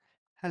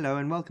Hello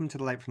and welcome to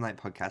the Light from Light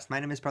podcast. My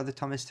name is Brother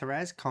Thomas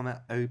Therese,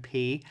 comma OP.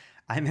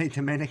 I'm a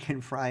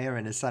Dominican friar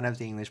and a son of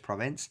the English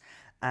province.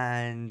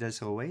 And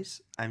as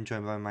always, I'm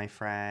joined by my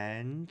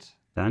friend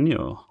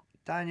Daniel.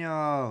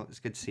 Daniel. It's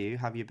good to see you.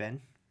 How have you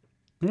been?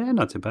 Yeah,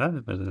 not too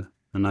bad, but a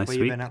What nice have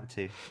you been week. up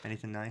to?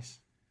 Anything nice?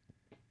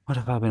 What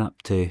have I been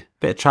up to?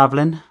 Bit of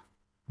travelling.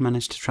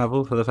 Managed to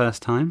travel for the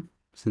first time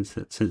since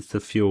the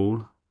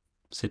fuel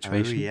Oh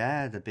situation.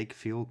 yeah, the big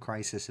fuel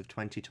crisis of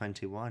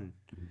 2021.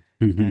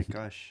 So Yeah,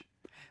 gosh.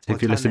 Well,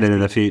 if you're time has listening in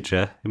the been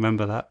future,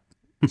 remember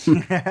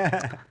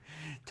that.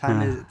 time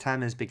uh, is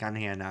time has begun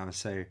here now,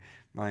 so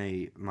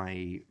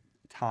my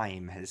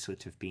time has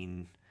sort of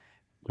been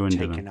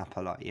dwindling. taken up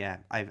a lot. Yeah,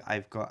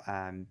 I've got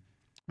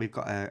we've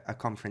got a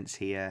conference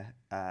here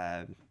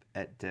at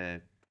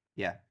the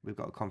yeah we've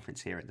got a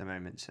conference here at the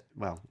moment.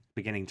 Well,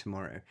 beginning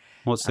tomorrow,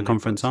 What's the and I've got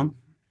conference some. on?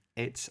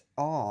 It's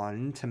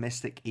on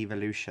Thomistic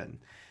evolution,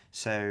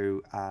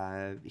 so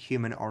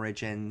human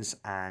origins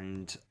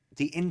and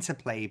the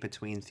interplay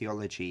between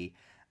theology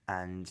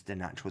and the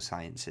natural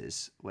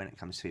sciences when it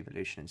comes to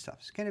evolution and stuff.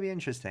 It's going to be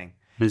interesting.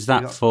 Is We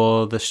that got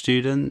for the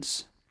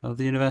students of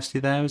the university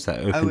there? Is that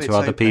Oh, open to it's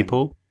other open.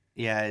 people?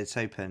 Yeah, it's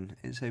open.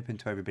 It's open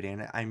to everybody,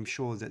 and I'm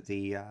sure that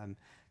the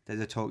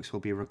talks will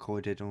be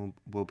recorded and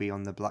will be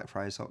on the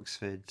Blackfriars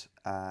Oxford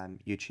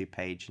YouTube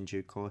page in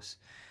due course.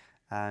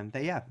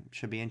 But yeah,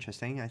 should be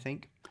interesting, I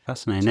think.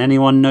 Fascinating. So,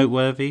 Anyone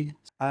noteworthy?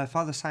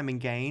 Father Simon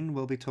Gain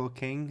will be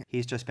talking.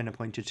 He's just been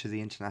appointed to the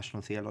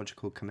International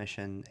Theological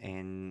Commission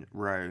in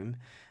Rome,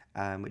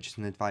 which is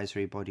an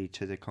advisory body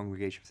to the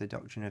Congregation for the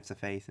Doctrine of the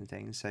Faith and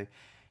things. So,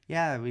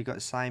 yeah, we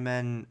got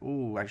Simon.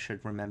 Oh, I should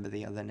remember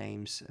the other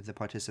names of the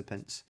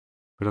participants.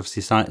 But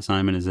obviously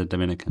Simon is a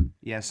Dominican,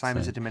 Yeah,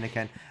 Simon's a so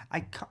Dominican.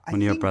 I one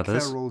of your think they're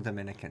brothers. all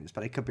Dominicans,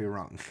 but I could be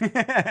wrong.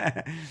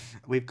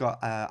 We've got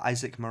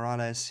Isaac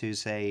Morales,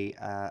 who's a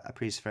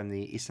priest from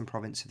the Eastern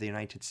Province of the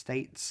United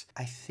States.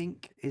 I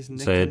think is So a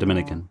Nicanor.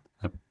 Dominican.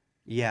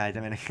 Yeah,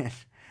 Dominican.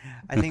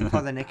 I think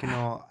Father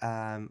Nicanor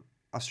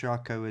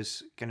Austriaco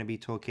is going to be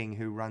talking.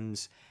 Who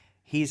runs?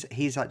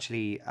 He's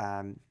actually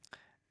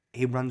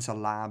he runs a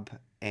lab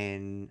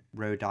in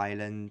Rhode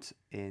Island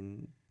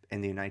in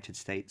the United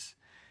States.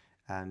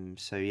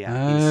 So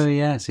yeah, Oh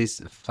yes,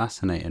 he's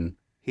fascinating.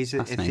 he's a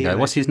Fascinating guy.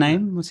 What's his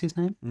theologian. name? What's his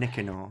name?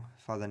 Nicanor,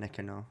 Father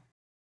Nicanor.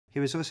 He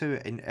was also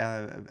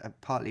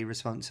partly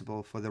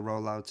responsible for the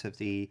rollout of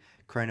the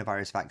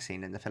coronavirus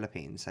vaccine in the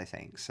Philippines, I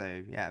think.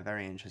 So yeah,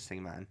 very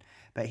interesting man.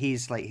 But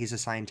he's a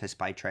scientist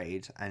by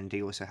trade, and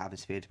he also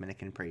happens to be a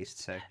Dominican priest.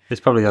 So,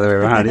 It's probably the other way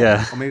around.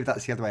 Yeah. or maybe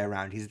that's the other way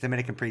around. He's a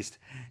Dominican priest.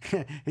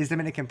 He's a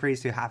Dominican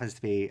priest who happens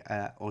to be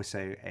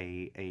also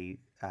a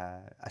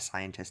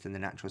scientist in the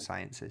natural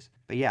sciences.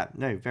 But yeah,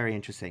 no, very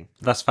interesting.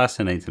 That's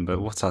fascinating.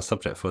 But what's our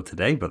subject for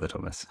today, Brother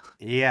Thomas?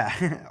 Yeah,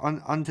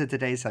 on to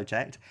today's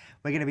subject.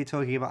 We're going to be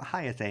talking about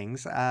higher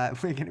things.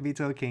 We're going to be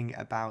talking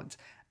about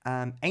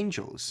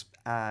angels.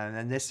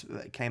 And this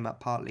came up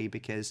partly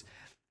because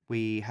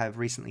we have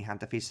recently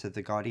had the Feast of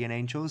the Guardian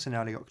Angels in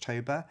early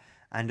October.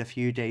 And a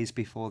few days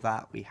before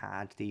that, we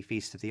had the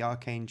Feast of the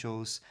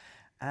Archangels.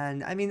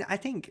 And I mean, I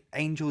think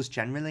angels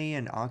generally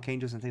and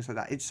archangels and things like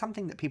that, it's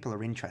something that people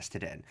are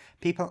interested in.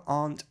 People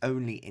aren't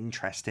only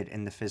interested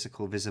in the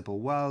physical, visible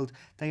world,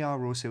 they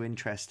are also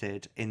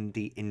interested in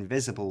the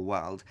invisible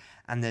world.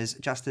 And there's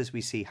just as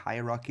we see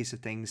hierarchies of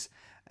things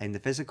in the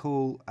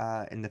physical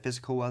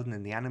world and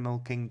in the animal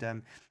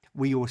kingdom,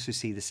 we also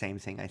see the same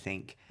thing, I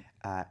think,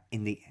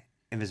 in the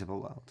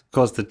invisible world. Of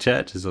course, the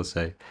church is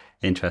also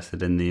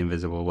interested in the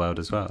invisible world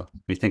as well.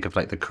 We think of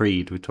like the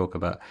creed, we talk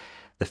about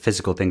the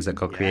physical things that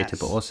God created,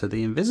 but Yes. also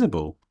the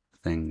invisible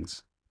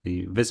things,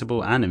 the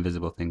visible and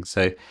invisible things.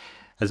 So,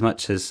 as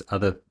much as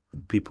other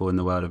people in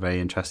the world are very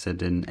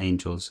interested in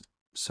angels,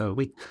 so are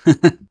we.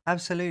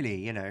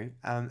 Absolutely, and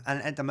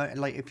at the moment,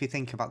 like if you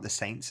think about the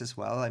saints as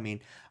well, I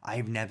mean,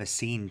 I've never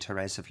seen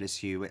Therese of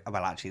Lisieux.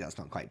 Well, actually, that's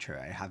not quite true.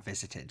 I have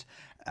visited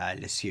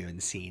Lisieux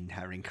and seen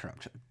her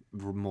incorrupt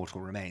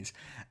mortal remains.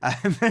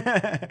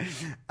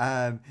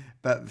 Um,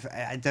 but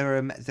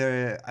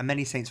there are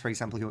many saints, for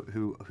example,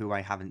 who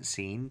I haven't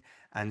seen,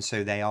 and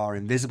so they are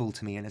invisible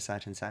to me in a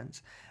certain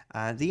sense.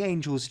 The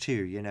angels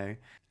too,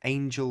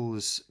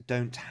 angels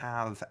don't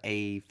have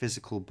a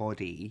physical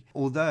body,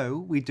 although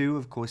we do,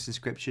 of course, in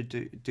scripture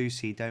do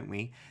see, don't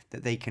we,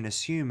 that they can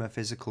assume a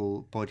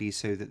physical body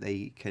so that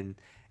they can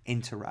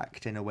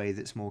interact in a way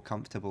that's more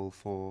comfortable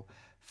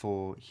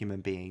for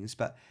human beings.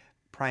 But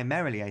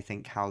primarily, I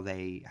think how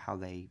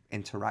they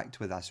interact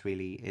with us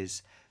really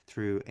is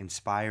through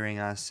inspiring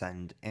us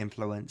and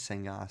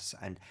influencing us,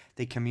 and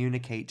they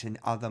communicate in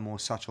other more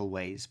subtle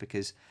ways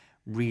because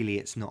really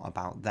it's not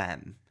about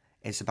them,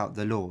 it's about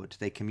the Lord.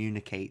 They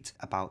communicate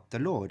about the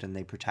Lord and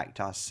they protect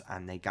us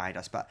and they guide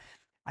us. But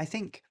I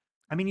think,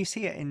 I mean, you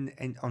see it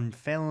in on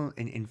film,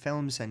 in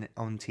films and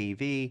on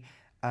TV,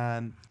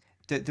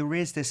 that there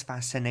is this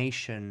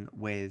fascination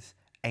with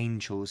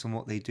angels and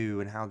what they do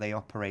and how they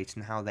operate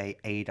and how they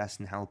aid us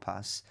and help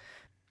us.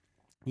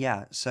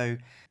 Yeah, so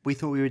we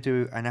thought we would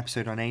do an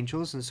episode on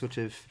angels and sort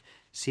of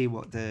see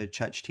what the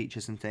church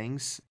teaches and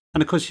things.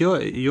 And of course, you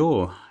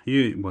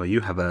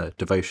have a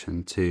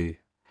devotion to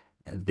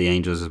the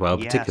angels as well,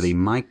 particularly Yes,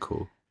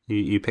 Michael.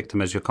 You picked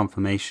him as your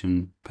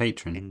confirmation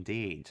patron.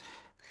 indeed.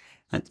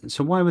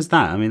 So why was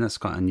that? I mean, that's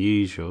quite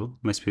unusual.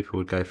 Most people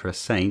would go for a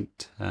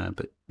saint,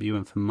 but you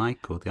went for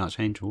Michael, the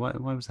archangel. Why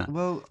was that?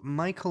 Well,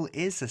 Michael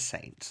is a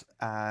saint.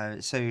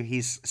 So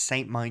he's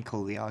Saint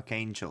Michael the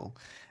Archangel.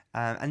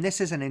 And this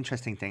is an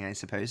interesting thing, I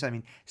suppose. I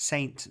mean,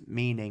 saint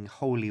meaning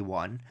holy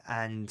one.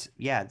 And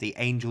yeah, the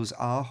angels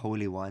are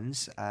holy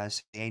ones. So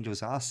the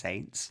angels are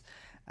saints.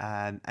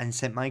 And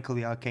Saint Michael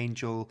the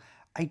Archangel,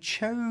 I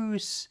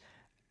chose.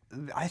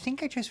 I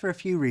think I chose for a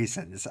few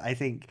reasons. I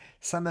think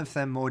some of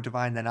them more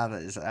divine than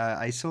others.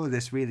 I saw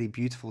this really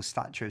beautiful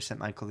statue of St.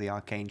 Michael the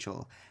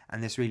Archangel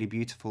and this really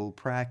beautiful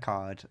prayer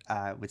card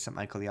with St.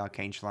 Michael the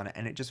Archangel on it,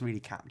 and it just really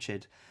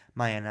captured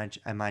my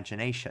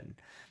imagination.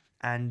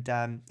 And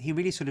he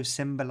really sort of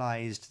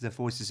symbolized the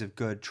forces of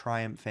good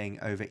triumphing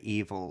over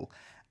evil.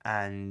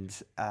 And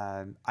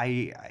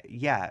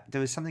yeah,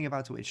 there was something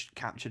about it which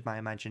captured my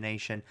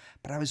imagination.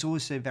 But I was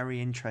also very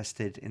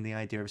interested in the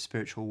idea of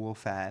spiritual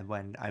warfare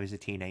when I was a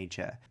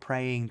teenager,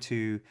 praying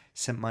to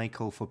St.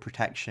 Michael for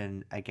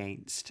protection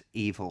against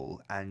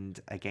evil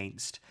and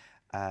against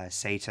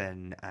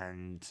Satan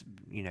and,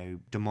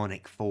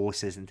 demonic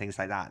forces and things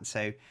like that.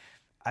 So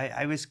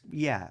I was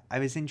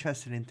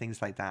interested in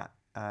things like that.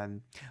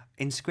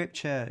 In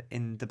scripture,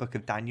 in the book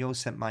of Daniel,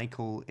 St.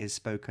 Michael is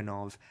spoken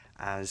of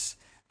as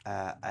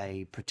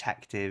a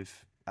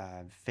protective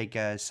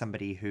figure,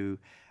 somebody who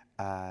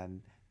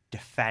um,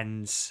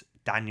 defends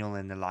Daniel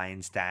in the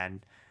lion's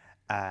den.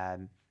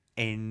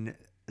 In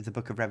the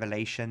book of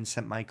Revelation,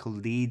 St. Michael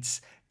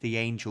leads the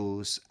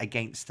angels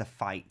against the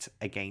fight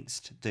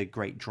against the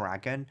great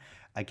dragon,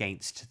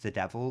 against the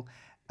devil.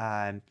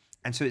 And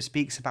so it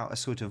speaks about a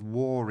sort of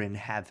war in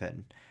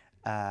heaven.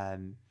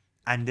 Um,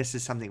 and this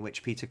is something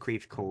which Peter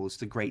Kreeft calls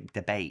the Great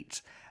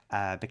Debate,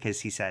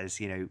 because he says,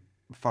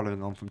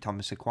 following on from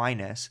Thomas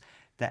Aquinas,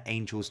 that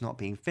angels not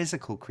being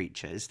physical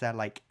creatures, they're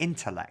like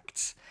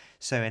intellects.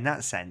 So in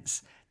that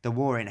sense, the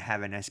war in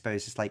heaven, I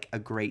suppose, is like a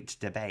great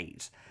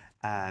debate.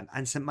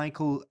 And St.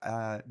 Michael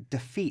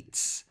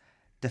defeats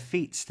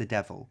the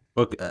devil.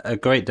 Well, a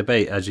great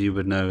debate, as you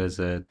would know as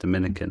a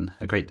Dominican,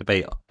 a great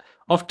debate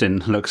often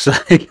looks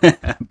like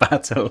a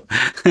battle.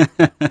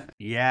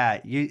 Yeah,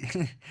 you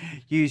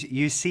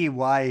you see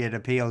why it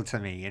appealed to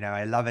me.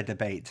 I love a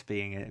debate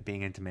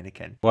being a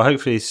Dominican. Well,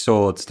 hopefully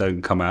swords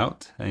don't come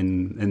out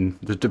in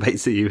the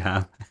debates that you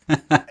have.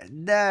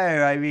 No,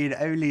 I mean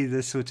only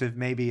the sort of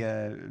maybe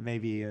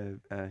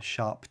a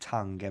sharp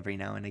tongue every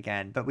now and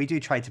again, but we do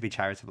try to be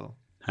charitable.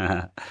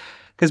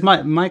 Because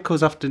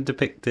Michael's often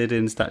depicted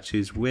in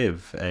statues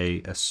with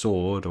a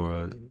sword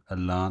or a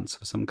lance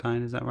of some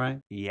kind. Is that right?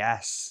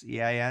 Yes,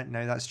 yeah,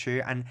 no, that's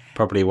true. And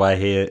Probably why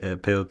he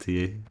appealed to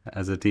you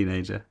as a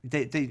teenager.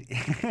 they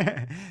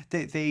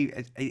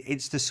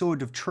it's the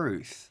sword of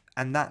truth,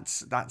 and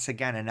that's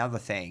again another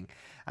thing,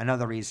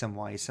 another reason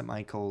why St.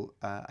 Michael,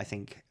 I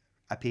think,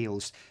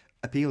 appeals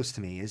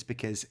to me is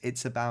because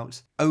it's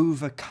about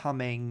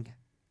overcoming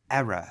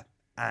error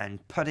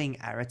and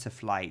putting error to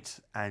flight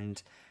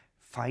and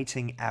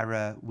fighting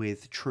error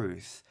with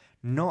truth,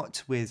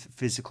 not with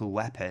physical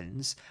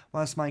weapons.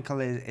 Whilst Michael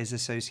is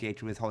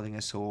associated with holding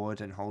a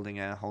sword and holding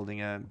a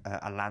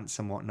lance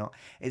and whatnot,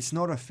 it's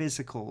not a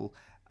physical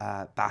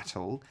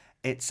battle.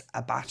 It's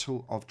a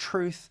battle of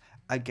truth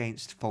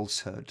against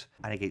falsehood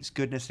and against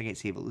goodness and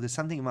against evil. There's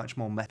something much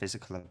more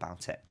metaphysical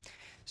about it.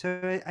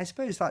 So I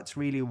suppose that's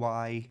really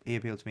why he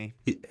appealed to me.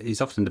 He's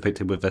often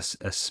depicted with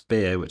a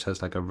spear, which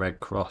has like a red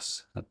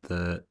cross at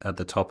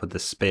the top of the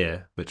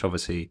spear, which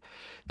obviously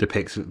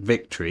depicts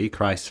victory,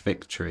 Christ's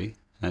victory.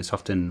 And it's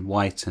often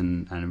white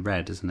and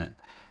red, isn't it?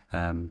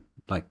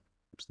 Like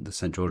the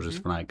St. George's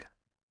Hmm. flag.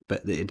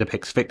 But it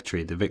depicts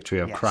victory, the victory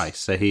of Yes.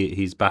 Christ. So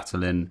he's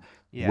battling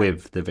Yeah.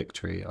 with the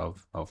victory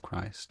of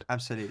Christ.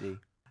 Absolutely.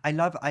 I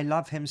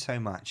love him so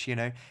much,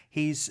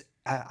 He's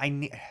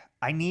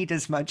I need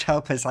as much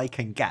help as I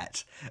can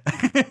get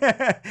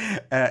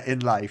in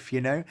life.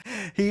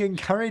 He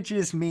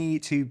encourages me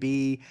to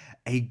be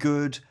a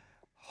good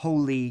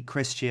holy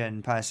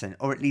Christian person,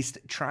 or at least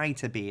try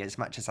to be as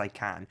much as I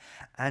can.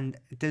 And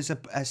there's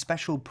a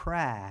special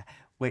prayer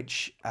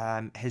which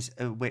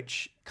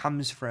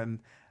comes from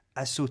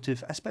a sort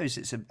of, I suppose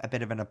it's a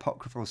bit of an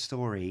apocryphal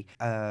story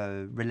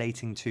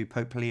relating to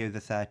Pope Leo the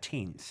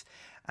 13th.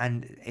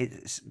 And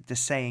the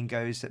saying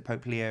goes that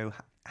Pope Leo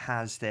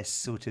has this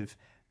sort of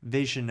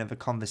vision of a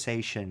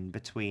conversation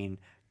between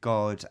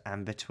God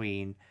and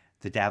between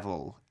the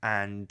devil.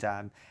 And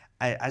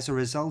as a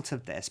result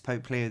of this,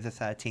 Pope Leo the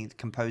 13th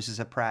composes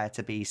a prayer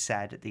to be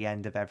said at the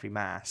end of every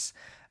Mass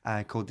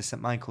called the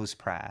St. Michael's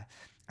Prayer.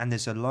 And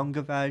there's a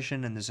longer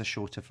version and there's a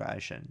shorter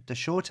version. The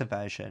shorter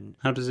version,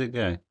 How does it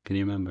go? Can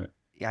you remember it?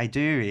 I do,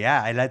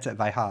 yeah, I learnt it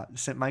by heart.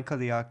 St. Michael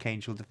the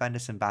Archangel, defend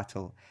us in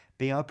battle.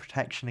 Be our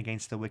protection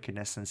against the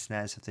wickedness and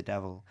snares of the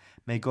devil.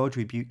 May God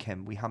rebuke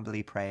him, we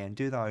humbly pray, and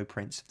do thou, O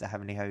Prince of the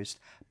heavenly host,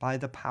 by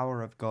the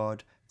power of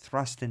God,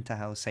 thrust into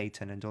hell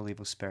Satan and all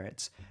evil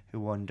spirits who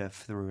wander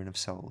for the ruin of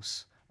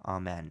souls.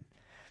 Amen.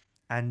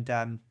 And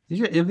Have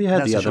you heard that's the the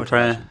other shorter version.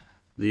 prayer?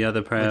 The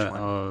other Which prayer,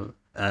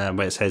 one?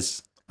 where it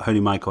says, "Holy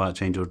Michael,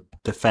 Archangel,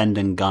 defend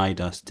and guide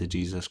us to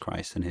Jesus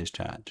Christ and His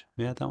church." Have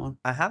you heard that one?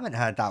 I haven't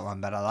heard that one,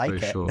 but I Very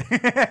like it. short.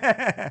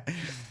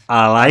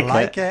 I I like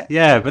like it. it.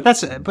 Yeah, but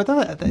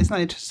it's not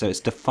interesting. So it's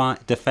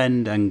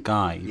defend and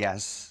guide.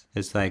 Yes.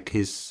 It's like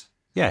his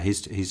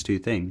two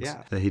things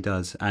Yeah. that he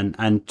does,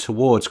 and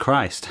towards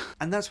Christ.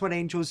 And that's what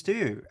angels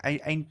do.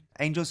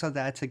 Angels are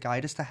there to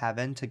guide us to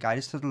heaven, to guide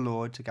us to the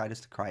Lord, to guide us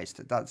to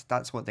Christ.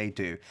 That's what they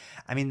do.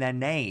 I mean, their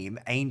name,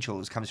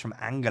 angels, comes from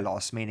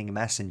angelos, meaning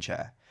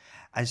messenger.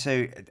 And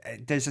so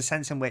there's a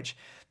sense in which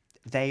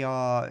they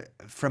are,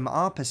 from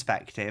our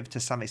perspective, to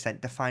some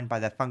extent, defined by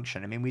their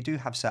function. I mean, we do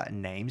have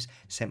certain names: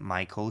 Saint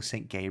Michael,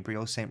 Saint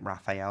Gabriel, Saint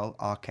Raphael,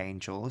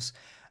 archangels.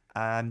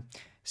 Um,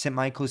 St.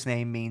 Michael's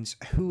name means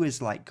who is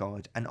like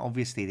God? And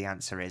obviously the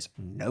answer is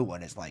no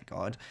one is like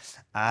God.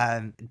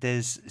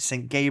 There's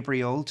St.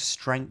 Gabriel,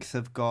 strength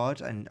of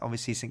God. And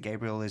obviously St.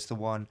 Gabriel is the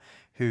one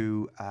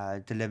who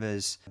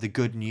delivers the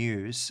good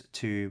news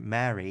to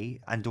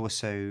Mary and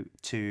also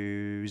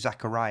to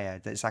Zachariah,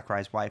 that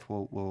Zachariah's wife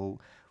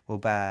will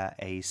bear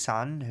a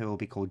son who will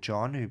be called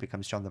John, who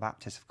becomes John the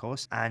Baptist, of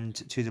course. And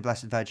to the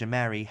Blessed Virgin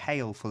Mary,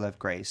 hail, full of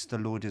grace, the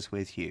Lord is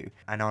with you.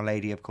 And Our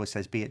Lady, of course,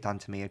 says, be it done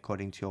to me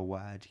according to your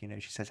word. You know,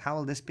 she says, how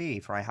will this be?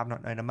 For I have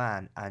not known a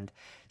man. And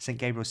St.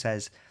 Gabriel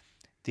says,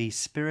 the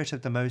Spirit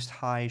of the Most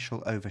High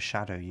shall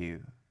overshadow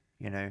you.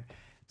 You know,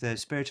 the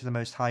Spirit of the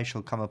Most High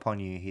shall come upon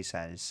you, he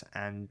says.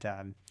 And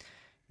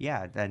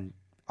then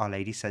Our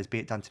Lady says, be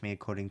it done to me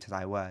according to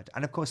thy word.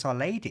 And of course, Our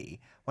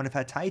Lady, one of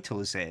her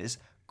titles is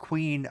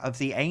Queen of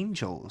the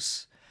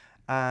Angels.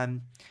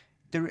 There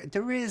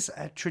is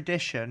a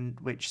tradition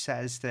which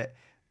says that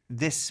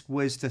this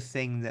was the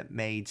thing that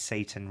made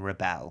Satan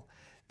rebel,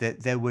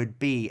 that there would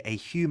be a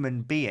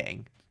human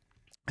being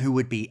who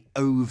would be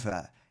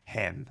over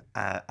him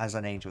as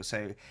an angel.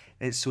 So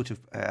it's sort of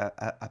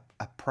a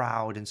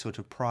proud and sort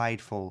of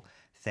prideful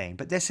thing.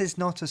 But this is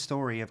not a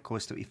story, of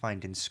course, that we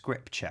find in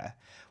Scripture.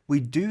 We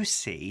do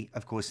see,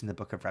 of course, in the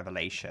book of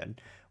Revelation,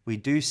 we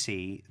do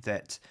see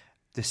that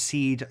the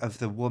seed of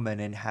the woman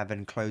in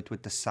heaven, clothed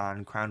with the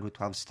sun, crowned with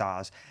 12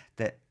 stars,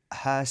 that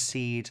her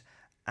seed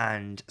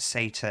and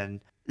Satan,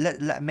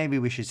 maybe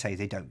we should say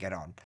they don't get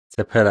on.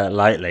 To put it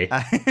lightly.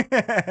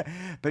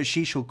 But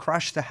she shall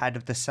crush the head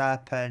of the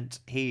serpent.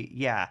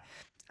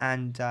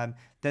 And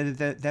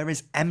there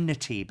is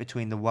enmity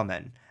between the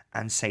woman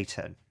and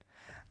Satan.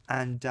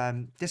 And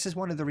this is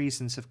one of the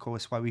reasons, of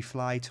course, why we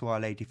fly to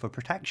Our Lady for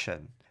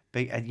protection.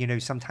 But,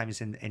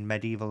 sometimes in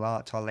medieval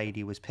art, Our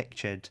Lady was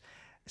pictured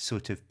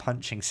sort of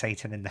punching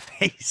Satan in the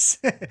face,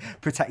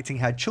 protecting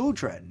her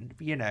children,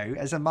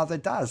 as a mother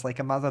does, like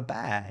a mother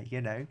bear,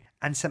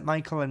 And St.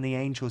 Michael and the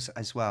angels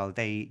as well,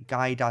 they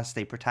guide us,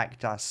 they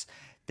protect us,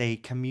 they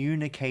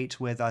communicate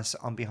with us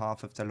on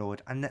behalf of the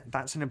Lord. And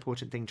that's an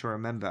important thing to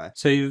remember.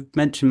 So you've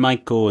mentioned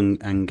Michael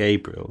and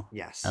Gabriel.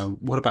 Yes.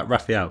 What about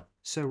Raphael?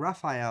 So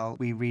Raphael,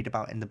 we read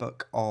about in the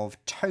book of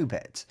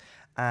Tobit.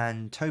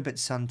 And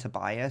Tobit's son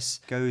Tobias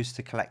goes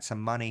to collect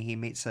some money. He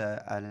meets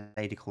a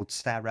lady called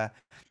Sarah,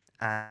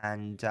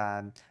 and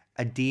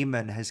a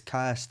demon has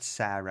cursed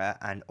Sarah,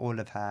 and all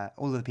of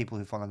the people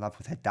who fall in love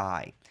with her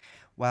die.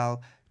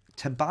 Well,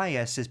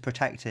 Tobias is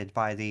protected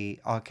by the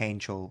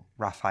archangel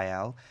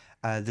Raphael.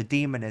 The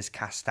demon is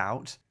cast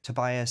out.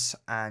 Tobias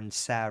and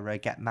Sarah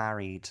get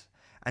married.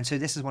 And so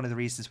this is one of the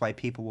reasons why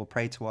people will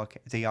pray to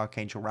the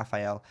archangel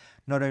Raphael,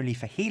 not only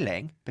for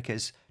healing,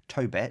 because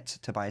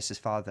Tobias's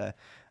father,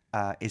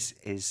 is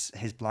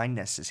his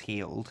blindness is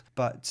healed,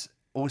 but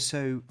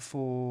also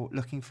for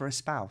looking for a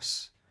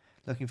spouse.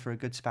 Looking for a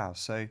good spouse.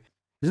 So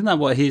isn't that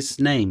what his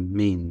name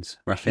means?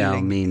 Raphael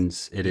healing,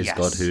 means it is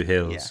God who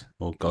heals,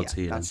 or God's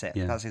healing. That's it.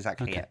 Yeah. That's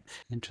exactly it.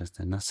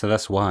 Interesting. So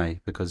that's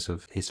why, because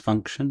of his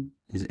function,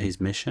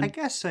 his mission. I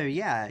guess so.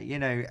 Yeah.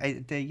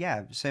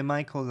 So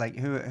Michael, like,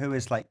 who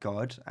is like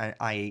God?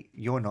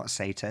 You're not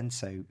Satan,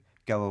 so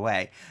go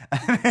away.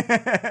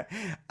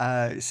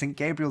 Saint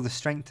Gabriel, the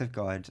strength of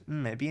God.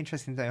 It'd be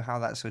interesting to know how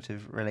that sort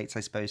of relates,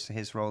 I suppose, to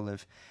his role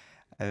of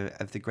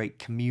the great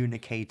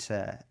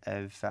communicator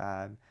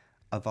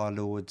of our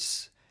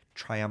Lord's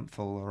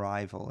triumphal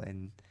arrival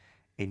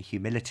in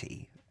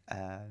humility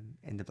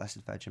in the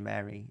Blessed Virgin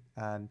Mary.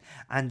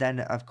 And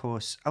then, of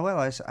course,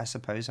 I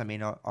suppose, I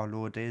mean, our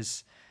Lord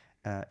is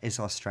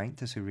our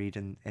strength, as we read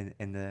in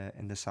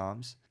the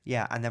Psalms.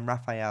 Yeah, and then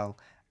Raphael,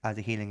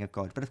 the healing of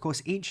God. But of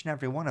course, each and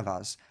every one of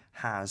us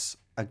has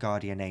a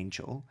guardian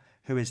angel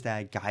who is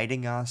there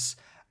guiding us,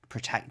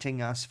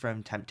 protecting us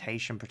from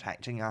temptation,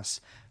 protecting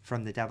us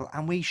from the devil.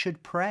 And we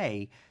should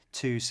pray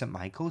to St.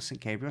 Michael,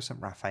 St. Gabriel,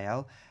 St.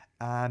 Raphael,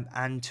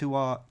 and to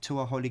our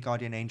holy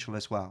guardian angel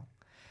as well.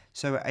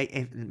 So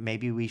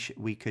maybe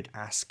we could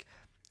ask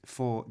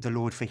for the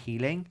Lord for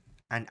healing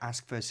and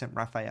ask for St.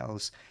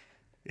 Raphael's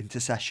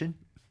intercession.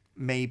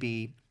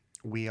 Maybe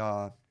we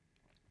are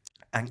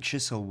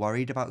anxious or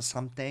worried about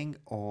something,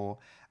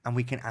 and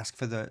we can ask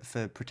for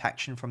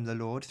protection from the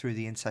Lord through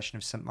the intercession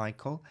of St.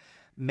 Michael.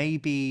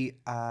 maybe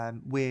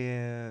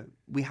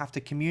we have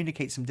to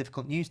communicate some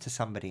difficult news to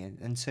somebody,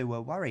 and so we're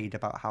worried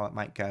about how it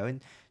might go,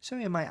 and so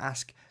we might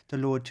ask the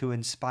Lord to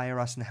inspire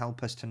us and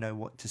help us to know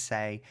what to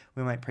say.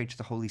 We might pray to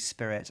the Holy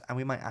Spirit, and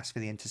we might ask for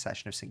the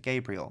intercession of St.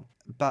 Gabriel.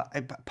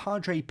 But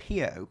Padre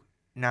Pio,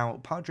 now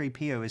Padre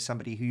Pio is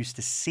somebody who used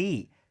to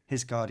see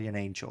his guardian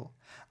angel.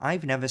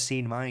 I've never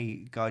seen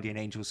my guardian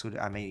angel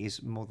I mean,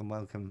 he's more than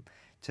welcome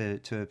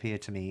to appear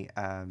to me.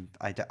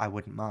 I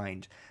wouldn't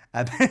mind.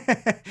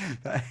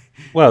 But-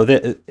 Well,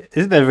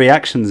 isn't their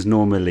reactions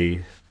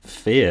normally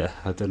fear?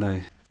 I don't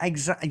know.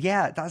 Exactly.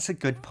 Yeah, that's a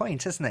good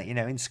point, isn't it?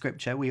 In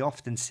Scripture, we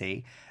often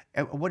see.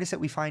 What is it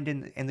we find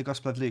in the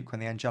Gospel of Luke when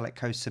the angelic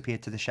hosts appear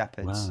to the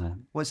shepherds? Wow,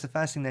 What's the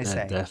first thing they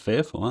say? they're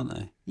fearful, aren't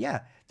they?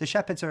 Yeah, the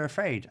shepherds are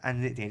afraid,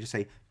 and the angels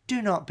say,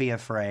 "Do not be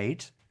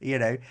afraid." You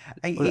know,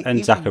 Well, and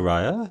even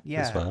Zachariah as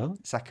yeah, well.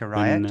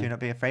 Zechariah, When do not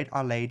be afraid.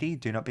 Our Lady,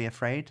 do not be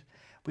afraid.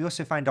 We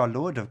also find our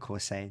Lord, of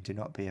course, saying, "Do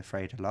not be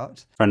afraid" a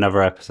lot. for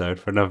another episode,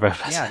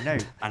 Yeah, no,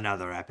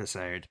 another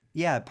episode.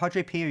 Yeah,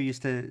 Padre Pio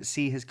used to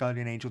see his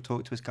guardian angel,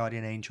 talk to his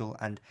guardian angel,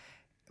 and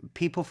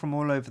people from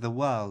all over the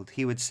world,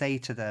 he would say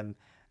to them,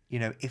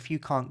 if you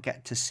can't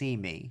get to see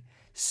me,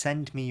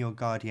 send me your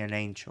guardian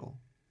angel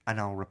and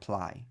I'll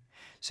reply.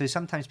 So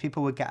sometimes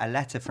people would get a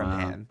letter from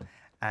Wow. him,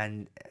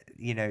 and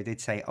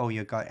they'd say, oh,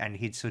 and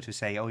he'd sort of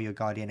say, oh, your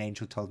guardian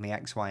angel told me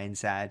X, Y, and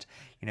Z,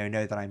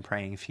 know that I'm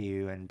praying for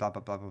you, and blah,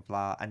 blah, blah, blah,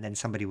 blah. And then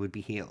somebody would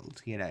be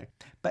healed.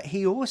 But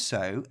he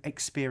also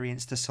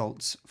experienced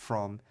assaults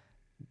from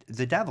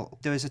the devil.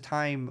 There was a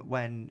time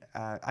when,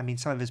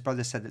 some of his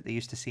brothers said that they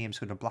used to see him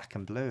sort of black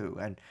and blue,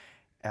 and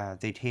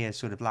they'd hear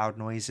sort of loud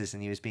noises,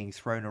 and he was being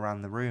thrown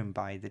around the room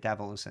by the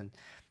devils. And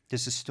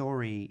there's a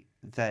story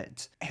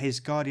that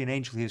his guardian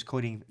angel, he was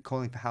calling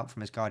for help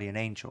from his guardian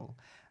angel,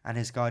 and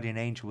his guardian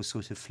angel was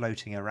sort of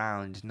floating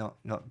around,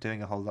 not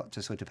doing a whole lot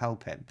to sort of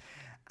help him.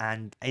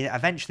 And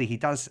eventually he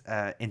does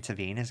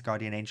intervene. His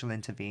guardian angel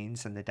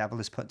intervenes, and the devil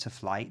is put to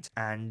flight.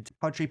 And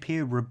Padre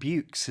Pio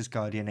rebukes his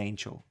guardian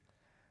angel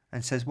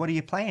and says, "What are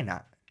you playing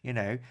at?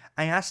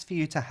 I asked for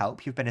you to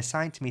help. You've been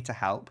assigned to me to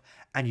help,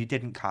 and you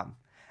didn't come."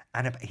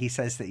 And he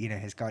says that,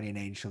 his guardian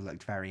angel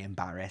looked very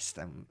embarrassed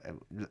and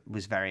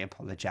was very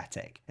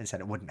apologetic and said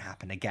it wouldn't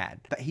happen again.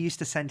 But he used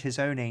to send his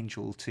own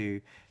angel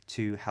to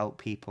help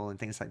people and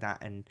things like that.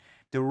 And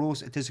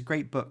there's a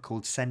great book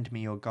called Send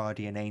Me Your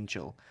Guardian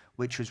Angel,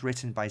 which was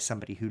written by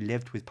somebody who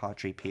lived with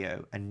Padre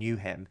Pio and knew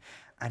him.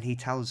 And he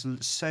tells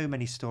so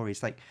many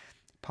stories. Like,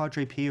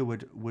 Padre Pio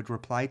would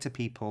reply to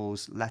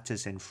people's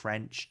letters in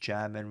French,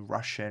 German,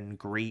 Russian,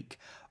 Greek,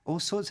 all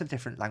sorts of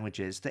different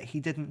languages that he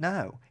didn't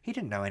know. He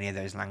didn't know any of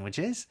those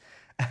languages.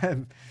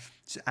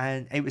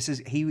 And it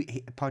was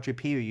Padre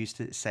Pio used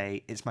to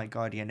say, "It's my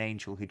guardian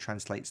angel who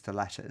translates the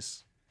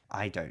letters.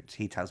 I don't.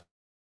 He tells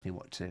me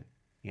what to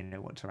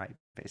write,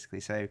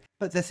 basically." So,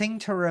 but the thing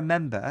to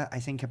remember,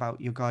 I think,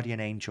 about your guardian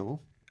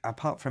angel,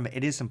 apart from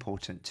it is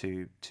important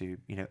to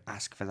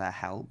ask for their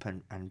help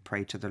and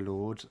pray to the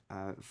Lord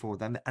for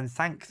them and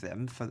thank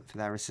them for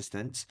their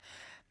assistance.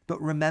 But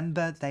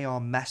remember, they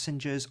are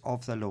messengers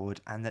of the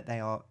Lord, and that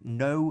they are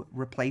no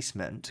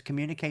replacement.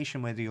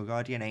 Communication with your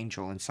guardian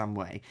angel in some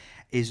way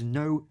is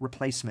no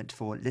replacement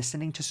for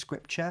listening to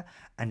Scripture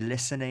and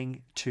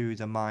listening to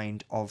the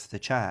mind of the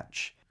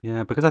church.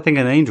 Yeah, because I think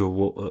an angel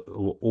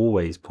will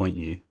always point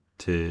you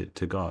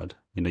to God.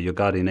 Your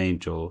guardian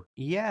angel.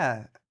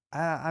 Yeah,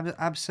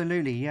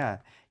 absolutely. Yeah.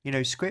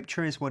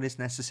 Scripture is what is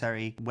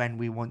necessary when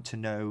we want to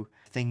know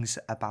things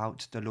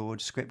about the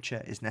Lord.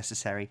 Scripture is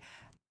necessary.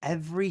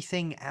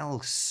 Everything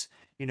else,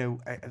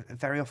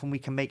 very often we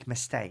can make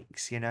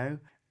mistakes,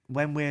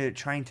 when we're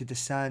trying to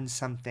discern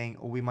something,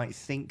 or we might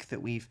think that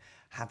we've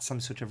had some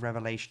sort of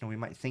revelation, or we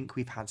might think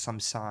we've had some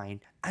sign,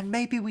 and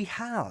maybe we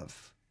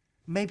have,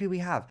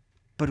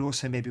 but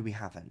also maybe we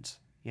haven't,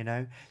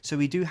 So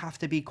we do have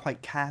to be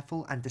quite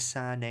careful and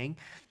discerning,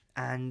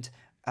 and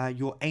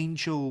your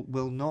angel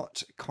will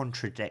not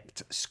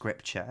contradict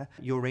Scripture.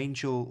 Your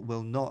angel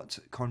will not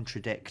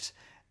contradict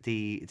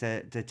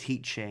the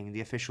teaching, the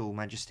official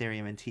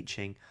magisterium and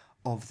teaching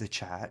of the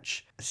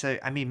church. So,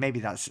 maybe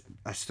that's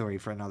a story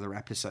for another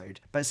episode.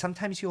 But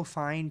sometimes you'll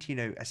find,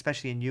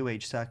 especially in New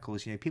Age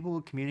circles, people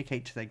will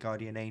communicate to their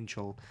guardian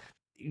angel.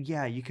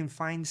 Yeah, you can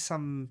find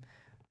some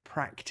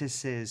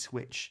practices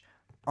which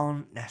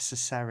aren't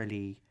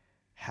necessarily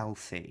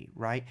healthy,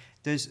 right?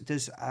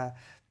 There's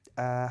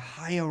a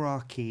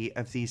hierarchy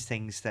of these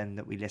things then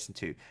that we listen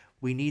to.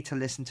 We need to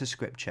listen to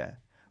Scripture.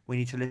 We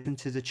need to listen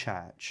to the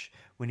church.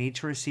 We need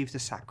to receive the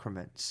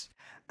sacraments.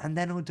 And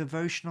then our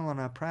devotional and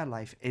our prayer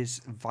life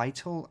is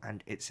vital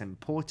and it's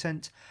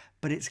important,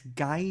 but it's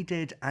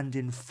guided and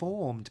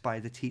informed by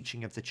the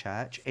teaching of the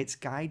church. It's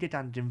guided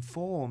and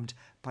informed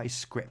by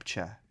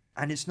Scripture.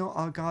 And it's not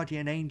our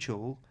guardian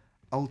angel,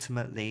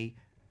 ultimately,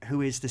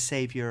 who is the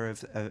Saviour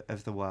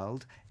of the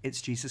world.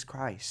 It's Jesus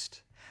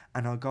Christ.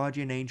 And our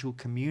guardian angel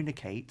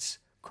communicates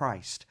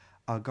Christ.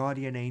 Our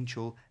guardian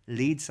angel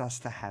leads us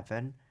to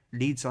heaven,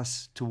 leads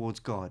us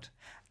towards God,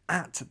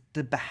 at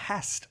the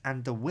behest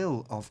and the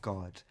will of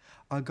God.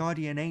 Our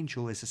guardian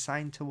angel is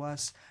assigned to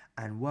us,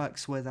 and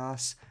works with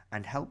us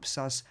and helps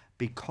us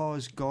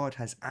because God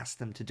has asked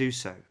them to do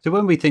so. So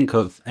when we think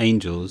of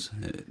angels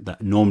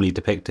that normally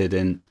depicted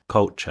in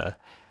culture,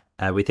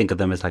 we think of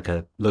them as like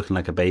a looking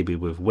like a baby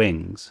with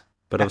wings.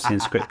 But obviously in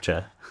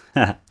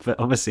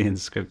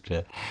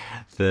scripture,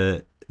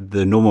 the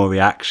normal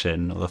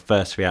reaction or the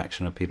first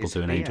reaction of people Is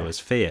to an angel fear. is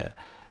fear.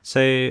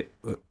 So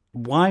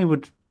why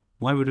would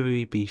why would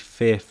we be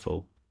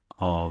fearful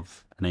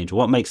of an angel?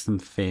 What makes them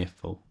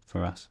fearful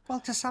for us? Well,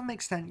 to some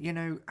extent,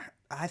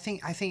 I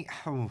think,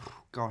 oh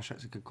gosh,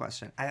 that's a good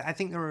question. I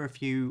think there are a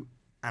few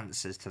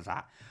answers to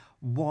that.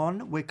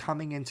 One, we're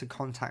coming into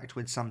contact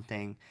with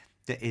something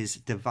that is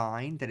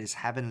divine, that is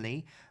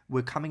heavenly.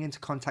 We're coming into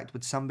contact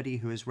with somebody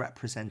who is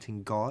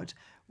representing God,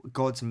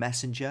 God's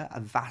messenger,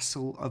 a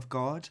vassal of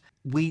God.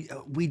 We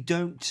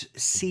don't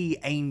see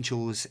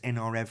angels in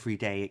our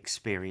everyday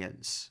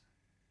experience.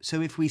 So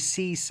if we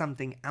see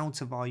something out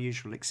of our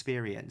usual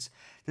experience,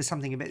 there's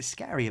something a bit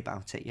scary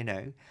about it.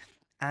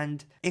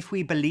 And if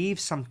we believe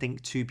something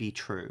to be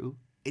true,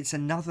 it's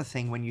another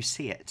thing when you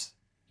see it.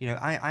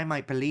 I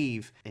might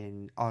believe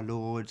in our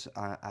Lord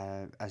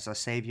as our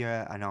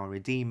Savior and our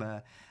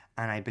Redeemer,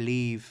 and I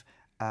believe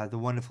the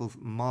wonderful,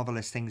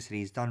 marvelous things that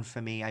He's done for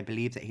me. I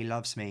believe that He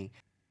loves me.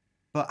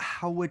 But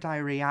how would I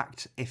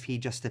react if He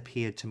just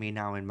appeared to me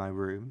now in my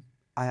room?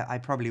 I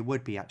probably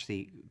would be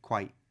actually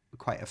quite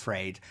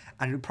afraid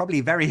and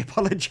probably very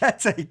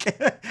apologetic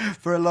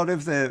for a lot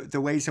of the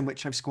ways in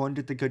which I've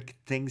squandered the good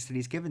things that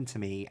He's given to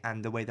me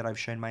and the way that I've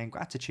shown my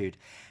ingratitude.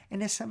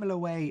 In a similar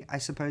way, I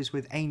suppose,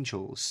 with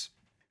angels.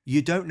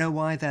 You don't know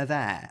why they're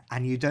there,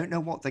 and you don't know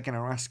what they're going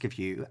to ask of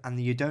you, and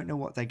you don't know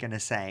what they're going to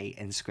say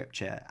in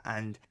scripture.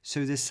 And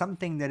so there's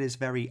something that is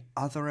very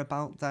other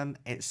about them.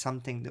 It's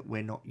something that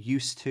we're not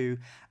used to,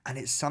 and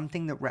it's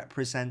something that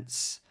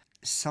represents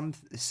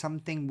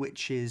something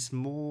which is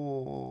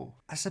more,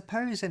 I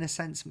suppose, in a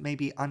sense,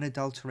 maybe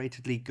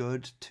unadulteratedly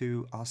good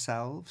to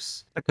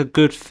ourselves. Like a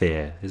good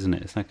fear, isn't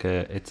it? It's like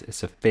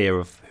it's a fear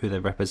of who they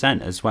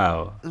represent as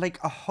well. Like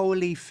a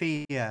holy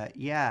fear,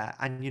 yeah.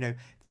 And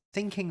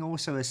thinking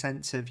also a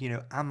sense of,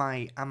 am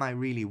I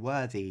really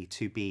worthy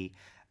to be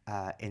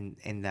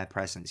in their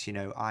presence?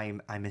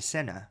 I'm a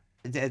sinner.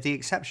 The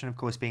exception, of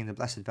course, being the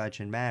Blessed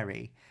Virgin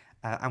Mary.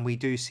 And we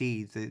do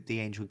see the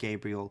angel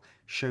Gabriel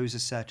shows a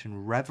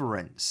certain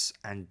reverence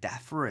and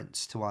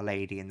deference to Our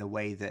Lady in the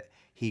way that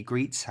he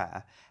greets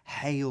her.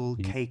 Hail,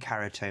 Yeah. que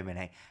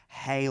caratomene,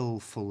 hail,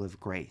 full of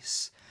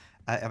grace.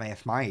 I mean,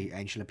 if my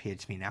angel appeared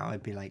to me now,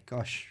 I'd be like,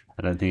 gosh,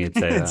 I don't think he'd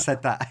say that.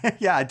 said that.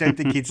 Yeah, I don't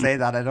think he'd say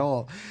that at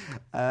all.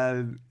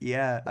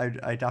 Yeah,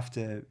 I'd have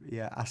to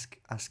ask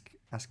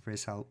for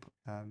his help.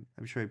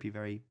 I'm sure it'd be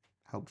very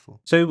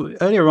helpful. So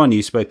earlier on,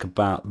 you spoke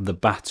about the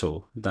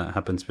battle that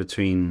happens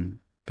between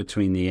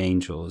the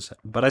angels,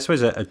 but I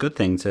suppose a good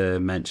thing to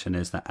mention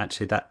is that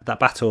actually that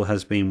battle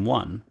has been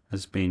won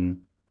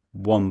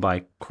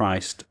by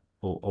Christ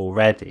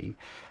already,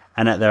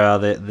 and that there are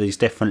these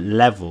different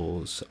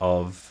levels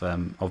of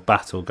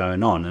battle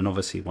going on, and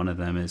obviously one of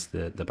them is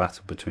the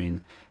battle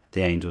between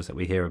the angels that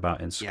we hear about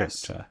in Yes,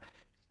 Scripture.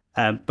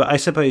 But I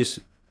suppose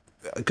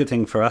a good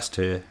thing for us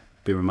to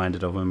be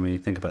reminded of when we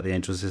think about the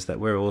angels is that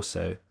we're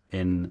also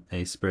in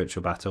a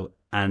spiritual battle,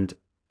 and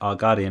our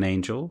guardian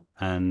angel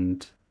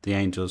and the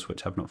angels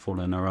which have not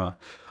fallen are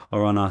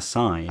on our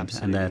side,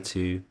 and they're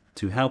absolutely.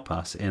 to help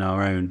us in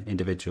our own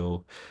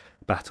individual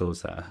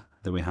battles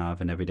that we have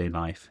in everyday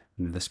life,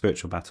 the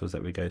spiritual battles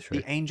that we go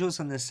through. The angels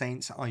and the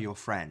saints are your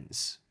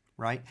friends,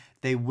 right?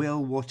 They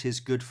will what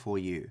is good for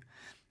you.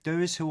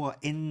 Those who are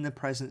in the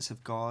presence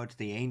of God,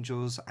 the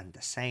angels and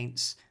the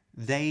saints,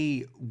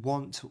 they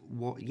want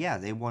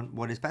they want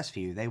what is best for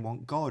you. They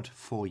want God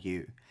for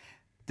you.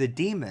 The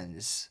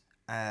demons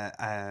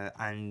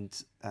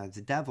and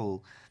the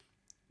devil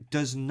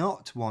does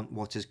not want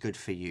what is good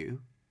for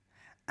you,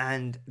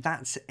 and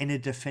that's in a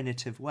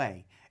definitive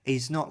way.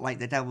 It's not like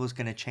the devil's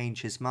going to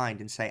change his mind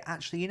and say,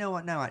 actually, you know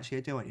what? No, actually,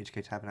 I do want you to go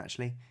to heaven,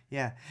 actually.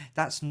 Yeah,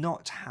 that's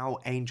not how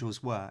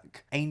angels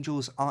work.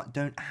 Angels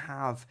don't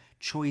have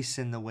choice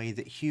in the way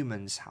that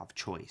humans have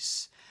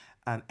choice.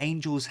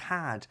 Angels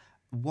had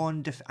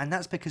and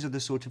that's because of the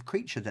sort of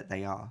creature that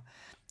they are.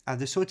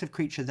 The sort of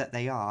creature that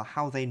they are,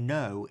 how they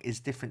know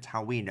is different to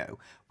how we know.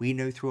 We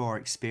know through our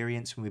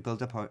experience when we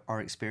build up our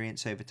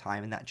experience over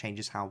time, and that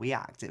changes how we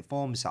act. It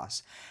forms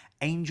us.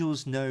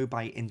 Angels know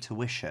by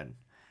intuition.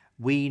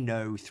 We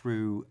know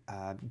through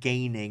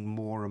gaining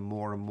more and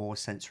more and more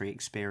sensory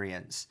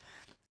experience.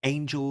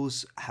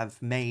 Angels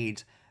have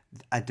made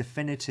a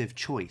definitive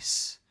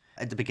choice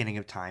at the beginning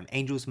of time.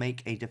 Angels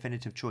make a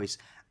definitive choice,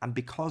 and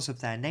because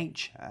of their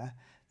nature,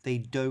 they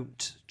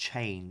don't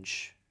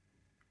change,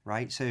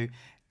 right? So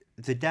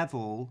the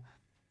devil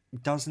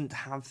doesn't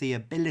have the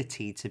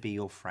ability to be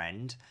your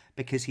friend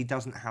because he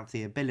doesn't have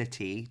the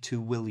ability to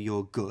will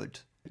your good.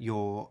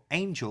 Your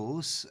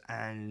angels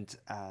and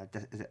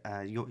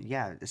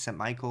Saint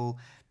Michael,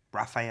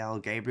 Raphael,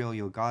 Gabriel,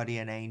 your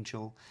guardian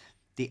angel,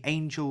 the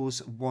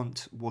angels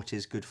want what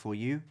is good for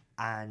you,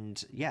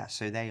 and yeah,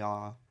 so they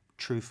are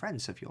true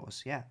friends of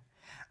yours. Yeah.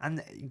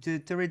 And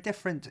there are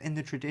different, in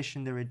the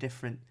tradition, there are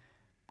different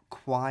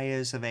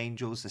choirs of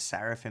angels: the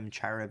seraphim,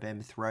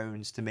 cherubim,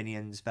 thrones,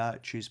 dominions,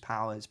 virtues,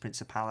 powers,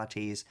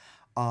 principalities,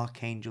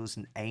 archangels,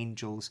 and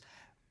angels.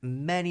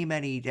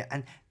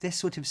 And this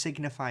sort of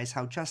signifies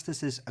how, just as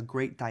there's a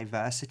great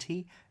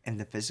diversity in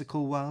the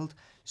physical world,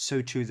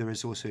 so too there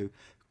is also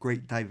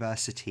great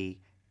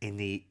diversity in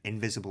the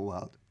invisible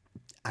world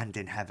and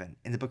in heaven.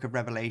 In the book of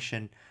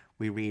Revelation,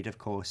 we read, of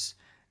course,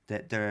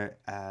 that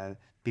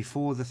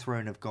before the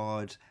throne of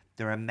God,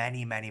 there are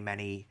many, many,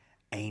 many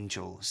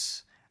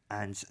angels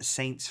and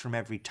saints from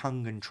every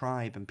tongue and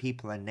tribe and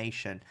people and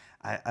nation,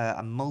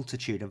 a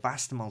multitude, a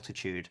vast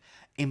multitude,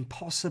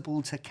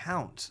 impossible to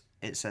count,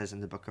 it says in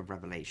the book of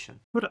Revelation.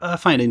 What I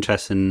find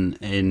interesting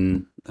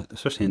in,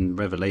 especially in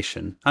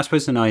Revelation, I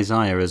suppose in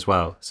Isaiah as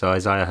well. So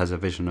Isaiah has a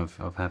vision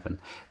of heaven,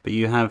 but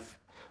you have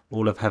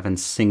all of heaven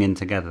singing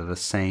together the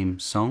same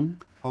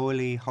song.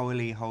 Holy,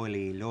 holy,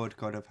 holy, Lord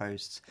God of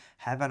hosts,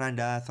 heaven and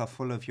earth are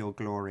full of your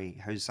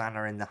glory.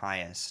 Hosanna in the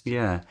highest.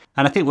 Yeah,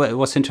 and I think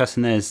what's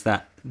interesting there is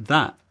that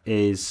that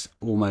is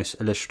almost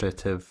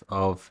illustrative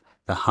of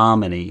the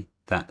harmony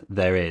that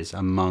there is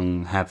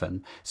among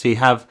heaven. So you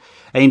have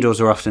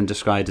angels are often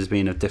described as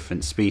being of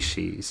different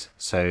species.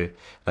 So,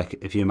 like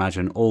if you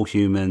imagine all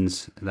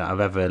humans that have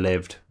ever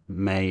lived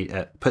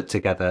may put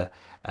together,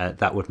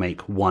 that would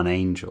make one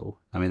angel.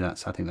 I mean, I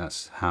think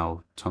that's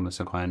how Thomas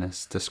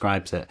Aquinas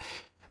describes it.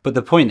 But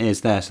the point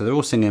is there, so they're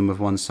all singing with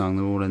one song,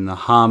 they're all in the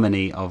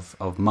harmony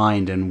of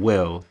mind and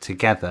will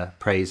together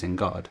praising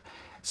God.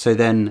 So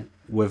then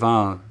with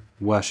our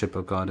worship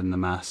of God in the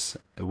Mass,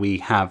 we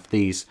have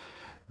these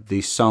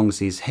songs,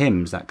 these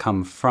hymns that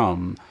come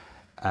from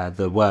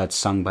the words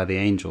sung by the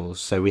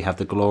angels. So we have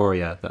the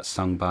Gloria that's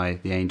sung by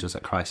the angels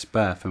at Christ's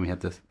birth, and we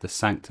have the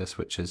Sanctus,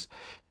 which is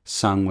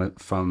sung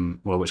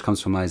which comes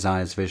from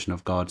Isaiah's vision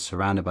of God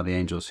surrounded by the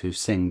angels who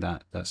sing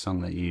that song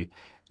that you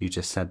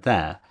just said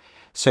there.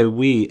 So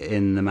we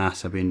in the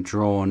Mass have been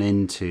drawn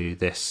into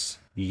this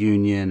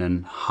union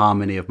and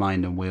harmony of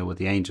mind and will with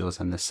the angels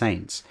and the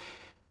saints.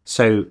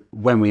 So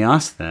when we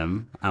ask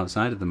them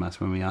outside of the Mass,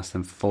 when we ask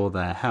them for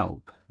their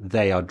help,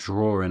 they are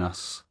drawing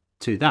us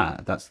to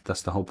that.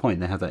 That's the whole point.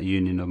 They have that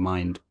union of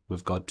mind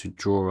with God to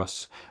draw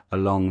us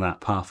along that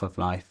path of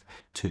life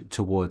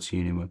towards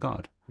union with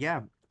God.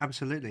 Yeah,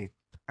 absolutely.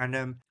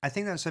 And I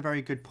think that's a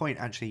very good point,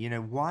 actually.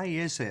 Why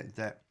is it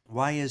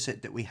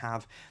that we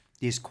have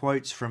these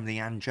quotes from the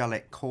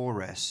angelic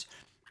chorus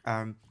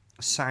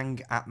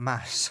sang at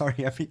Mass?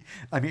 Sorry,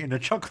 I'm eating a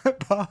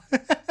chocolate bar.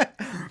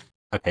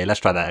 Okay, let's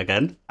try that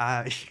again.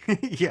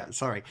 Yeah,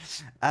 sorry.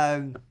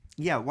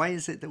 Yeah, why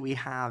is it that we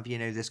have,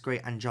 this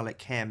great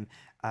angelic hymn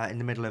in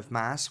the middle of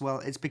Mass? Well,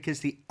 it's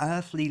because the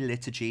earthly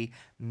liturgy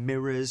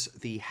mirrors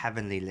the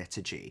heavenly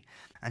liturgy.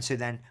 And so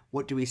then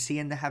what do we see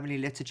in the heavenly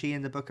liturgy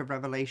in the book of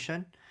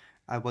Revelation?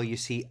 Well, you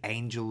see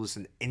angels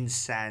and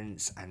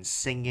incense and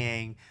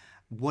singing.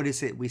 What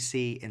is it we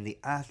see in the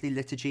earthly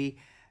liturgy?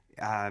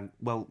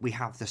 Well, we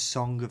have the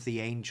song of the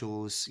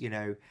angels,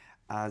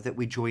 that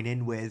we join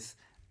in with.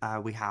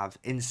 We have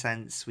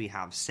incense, we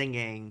have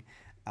singing,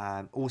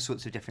 all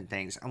sorts of different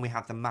things. And we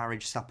have the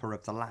marriage supper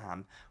of the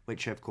Lamb,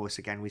 which, of course,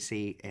 again, we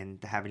see in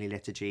the heavenly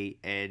liturgy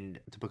in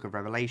the book of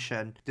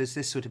Revelation. There's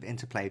this sort of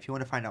interplay. If you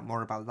want to find out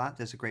more about that,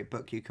 there's a great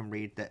book you can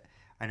read that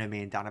I know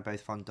me and Dan are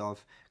both fond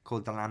of,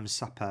 called The Lamb's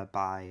Supper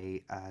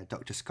by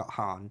Dr. Scott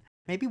Hahn.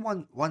 Maybe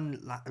one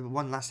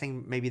last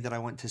thing maybe that I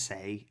want to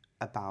say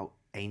about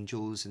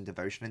angels and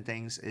devotion and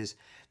things is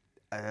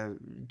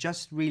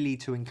just really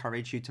to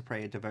encourage you to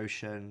pray a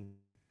devotion.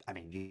 I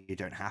mean, you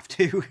don't have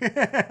to,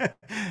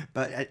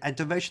 but a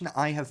devotion that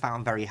I have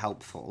found very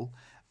helpful,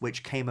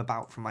 which came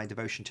about from my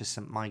devotion to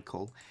St.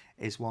 Michael,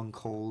 is one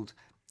called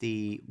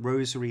the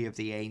Rosary of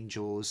the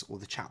Angels, or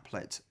the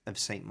Chaplet of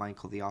St.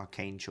 Michael the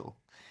Archangel.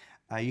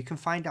 You can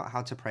find out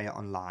how to pray it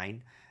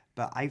online,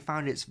 but I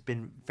found it's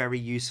been very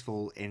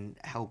useful in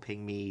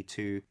helping me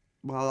to,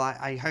 well,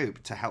 I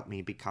hope to help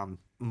me become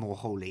more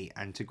holy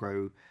and to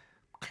grow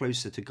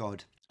closer to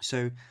God.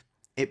 So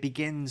it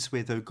begins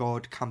with, "O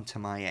God, come to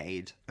my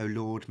aid. O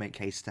Lord, make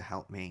haste to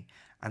help me."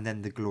 And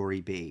then the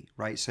glory be,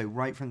 right? So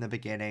right from the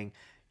beginning,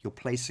 you're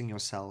placing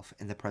yourself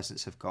in the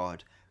presence of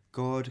God.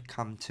 God,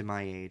 come to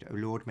my aid. O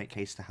Lord, make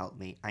haste to help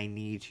me. I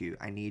need you.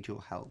 I need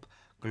your help.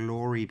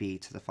 Glory be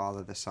to the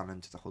Father, the Son,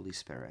 and to the Holy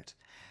Spirit.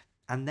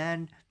 And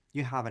then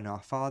you have an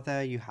Our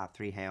Father, you have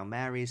 3 Hail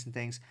Marys and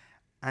things.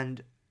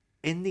 And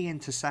in the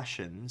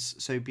intercessions,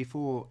 so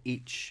before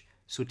each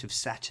sort of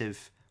set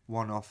of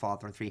 1 Our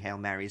Father and 3 Hail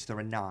Marys, there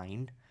are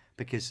 9,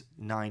 because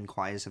 9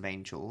 choirs of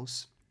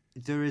angels.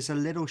 There is a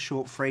little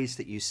short phrase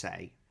that you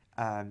say.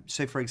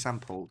 So, for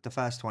example, the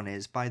first one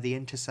is, "By the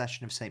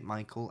intercession of St.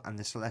 Michael and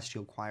the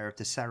celestial choir of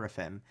the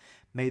seraphim,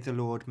 may the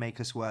Lord make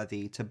us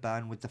worthy to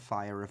burn with the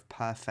fire of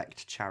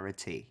perfect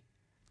charity."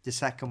 The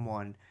second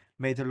one,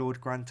 "May the Lord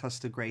grant us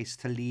the grace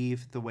to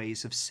leave the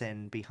ways of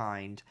sin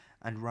behind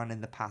and run in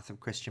the path of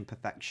Christian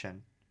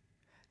perfection."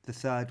 The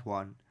third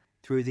one,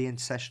 "Through the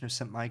intercession of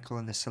St. Michael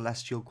and the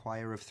celestial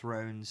choir of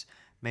thrones,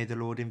 May the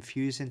Lord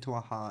infuse into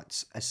our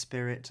hearts a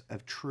spirit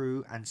of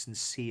true and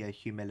sincere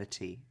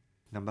humility.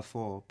 Number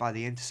 4, by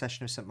the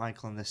intercession of St.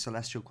 Michael and the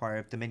celestial choir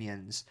of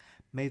dominions,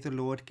 may the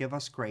Lord give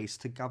us grace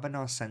to govern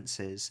our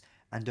senses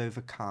and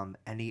overcome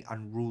any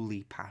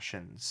unruly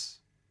passions.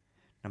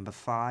 Number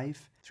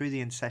 5, through the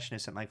intercession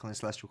of St. Michael and the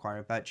celestial choir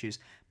of virtues,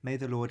 may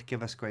the Lord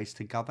give us grace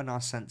to govern our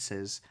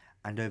senses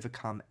and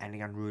overcome any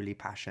unruly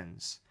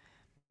passions.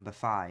 Number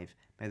 5,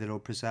 may the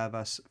Lord preserve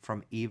us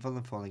from evil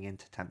and falling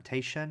into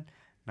temptation.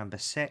 Number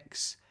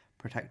 6,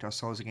 protect our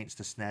souls against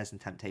the snares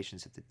and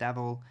temptations of the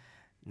devil.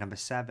 Number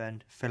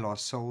 7, fill our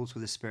souls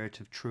with a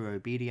spirit of true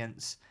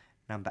obedience.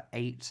 Number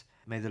 8,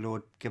 may the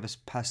Lord give us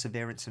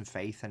perseverance and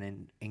faith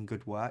and in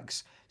good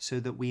works, so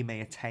that we may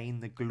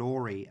attain the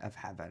glory of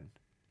heaven.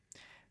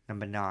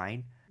 Number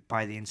 9,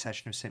 by the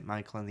intercession of St.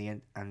 Michael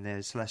and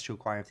the celestial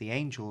choir of the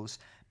angels,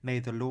 may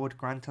the Lord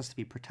grant us to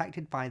be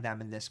protected by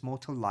them in this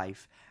mortal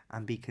life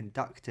and be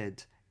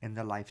conducted in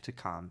the life to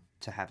come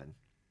to heaven.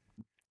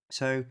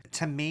 So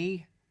to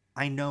me,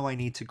 I know I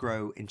need to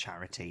grow in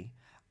charity.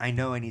 I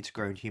know I need to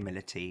grow in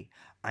humility.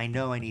 I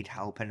know I need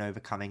help in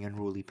overcoming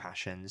unruly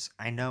passions.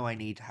 I know I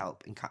need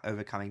help in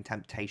overcoming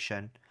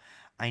temptation.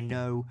 I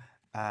know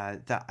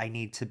that I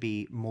need to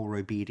be more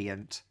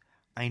obedient.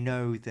 I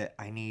know that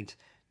I need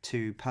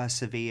to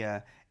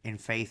persevere in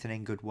faith and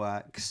in good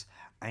works.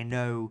 I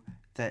know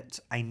that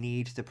I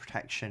need the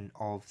protection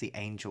of the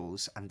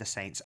angels and the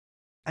saints.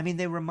 I mean,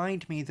 they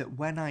remind me that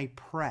when I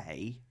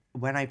pray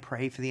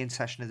for the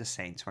intercession of the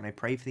saints, when I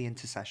pray for the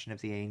intercession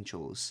of the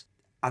angels,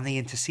 and they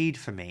intercede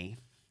for me,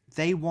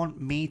 they want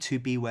me to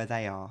be where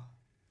they are.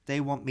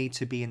 They want me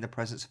to be in the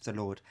presence of the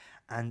Lord,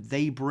 and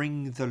they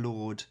bring the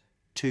Lord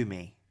to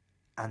me,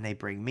 and they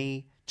bring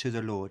me to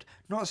the Lord,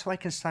 not so I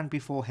can stand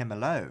before him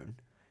alone,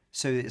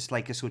 so it's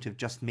like a sort of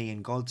just me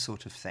and God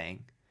sort of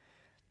thing.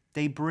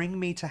 They bring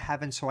me to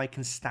heaven so I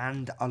can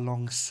stand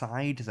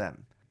alongside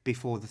them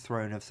before the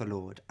throne of the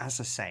Lord as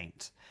a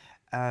saint.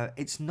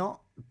 It's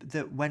not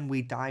that when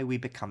we die we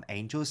become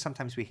angels.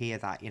 Sometimes we hear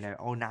that,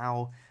 oh,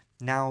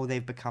 now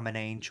they've become an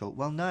angel.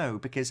 Well, no,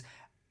 because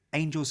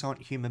angels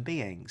aren't human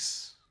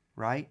beings,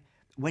 right?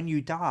 When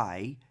you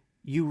die,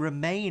 you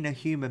remain a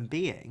human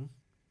being,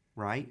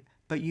 right?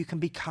 But you can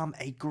become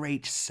a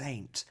great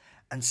saint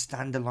and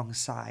stand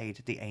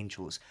alongside the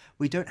angels.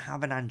 We don't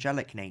have an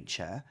angelic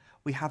nature,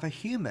 we have a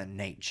human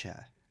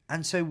nature.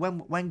 And so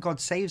when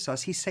God saves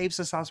us, he saves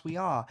us as we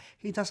are.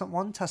 He doesn't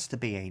want us to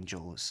be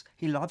angels.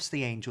 He loves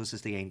the angels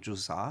as the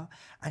angels are,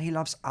 and he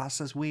loves us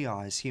as we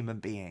are, as human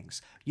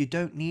beings. You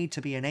don't need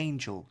to be an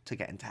angel to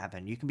get into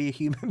heaven. You can be a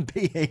human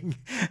being,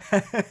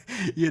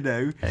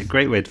 A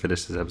great way to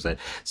finish this episode.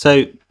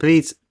 So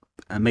please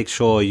make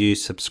sure you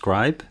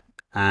subscribe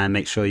and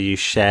make sure you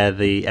share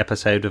the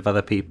episode with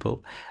other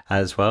people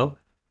as well.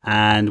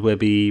 And we'll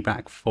be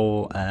back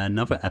for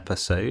another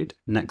episode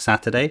next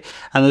Saturday.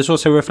 And there's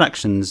also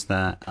reflections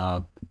that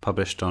are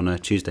published on a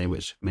Tuesday,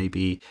 which may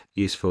be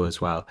useful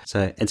as well.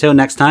 So until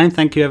next time,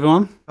 thank you,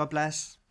 everyone. God bless.